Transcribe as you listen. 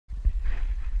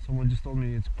Someone just told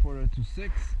me it's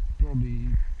 5:45, probably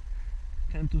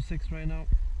 5:50 right now.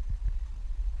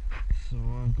 So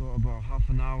I've got about half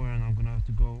an hour and I'm gonna have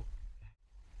to go.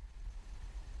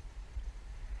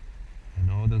 I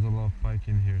know there's a lot of pike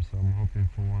in here, so I'm hoping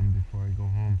for one before I go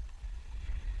home.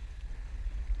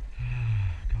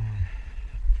 Come on.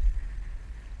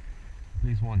 At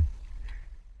least one.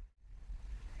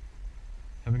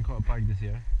 Haven't caught a pike this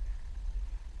year.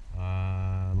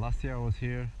 Last year I was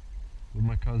here with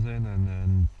my cousin, and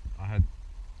then I had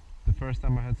the first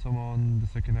time I had some on, the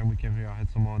second time we came here I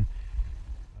had some on.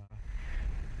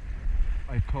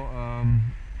 I caught a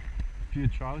few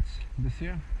trouts this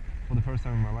year for the first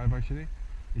time in my life actually.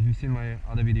 If you've seen my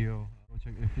other video, go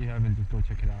check. If you haven't, just go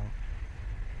check it out.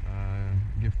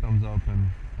 Give thumbs up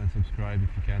and subscribe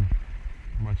if you can.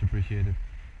 Much appreciated.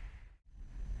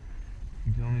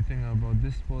 The only thing about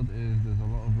this spot is there's a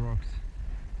lot of rocks.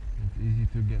 It's easy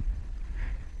to get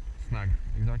snagged.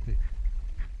 Exactly.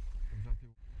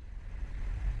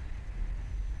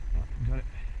 Oh, got it.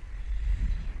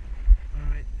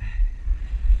 Alright.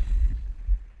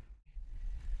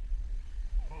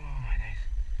 Oh my days.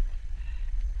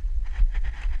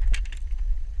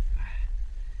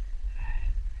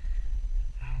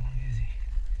 How long is he?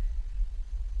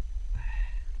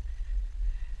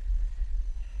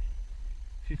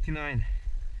 59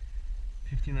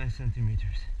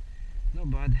 centimeters. Not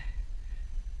bad.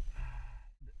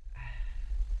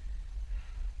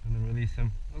 I'm gonna release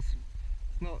him. It's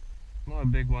not a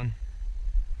big one.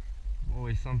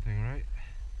 Always something, right?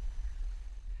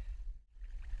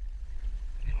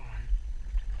 Come on.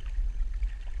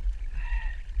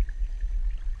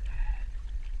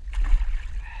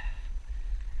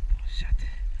 Oh shit.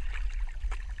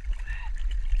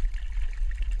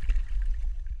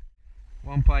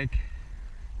 One pike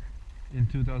in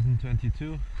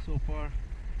 2022 so far.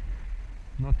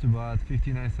 Not too bad.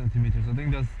 59 centimeters. I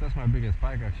think that's my biggest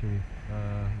pike actually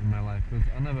in my life, because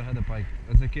I never had a pike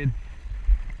as a kid.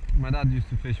 My dad used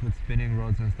to fish with spinning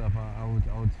rods and stuff. I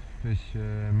would fish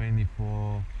mainly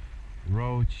for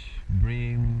roach,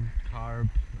 bream, carp,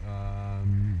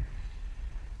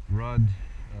 rudd,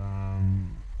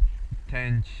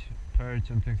 tench, perch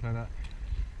and things like that.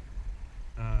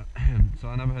 So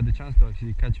I never had the chance to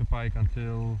actually catch a pike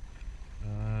until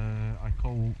I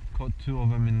caught two of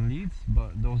them in leads,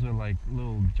 but those were like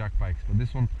little jack pikes. But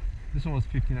this one was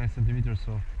 59 centimeters,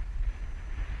 so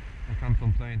I can't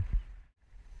complain.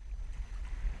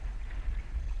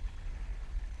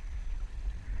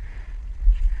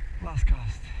 Last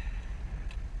cast.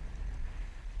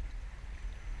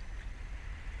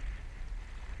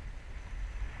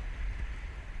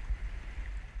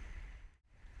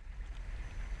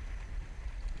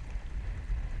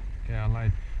 Okay, I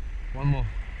lied. One more.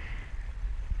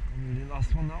 Only the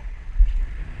last one now.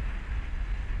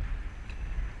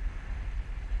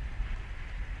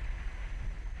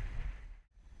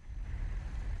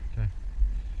 Okay,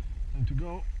 time to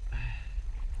go.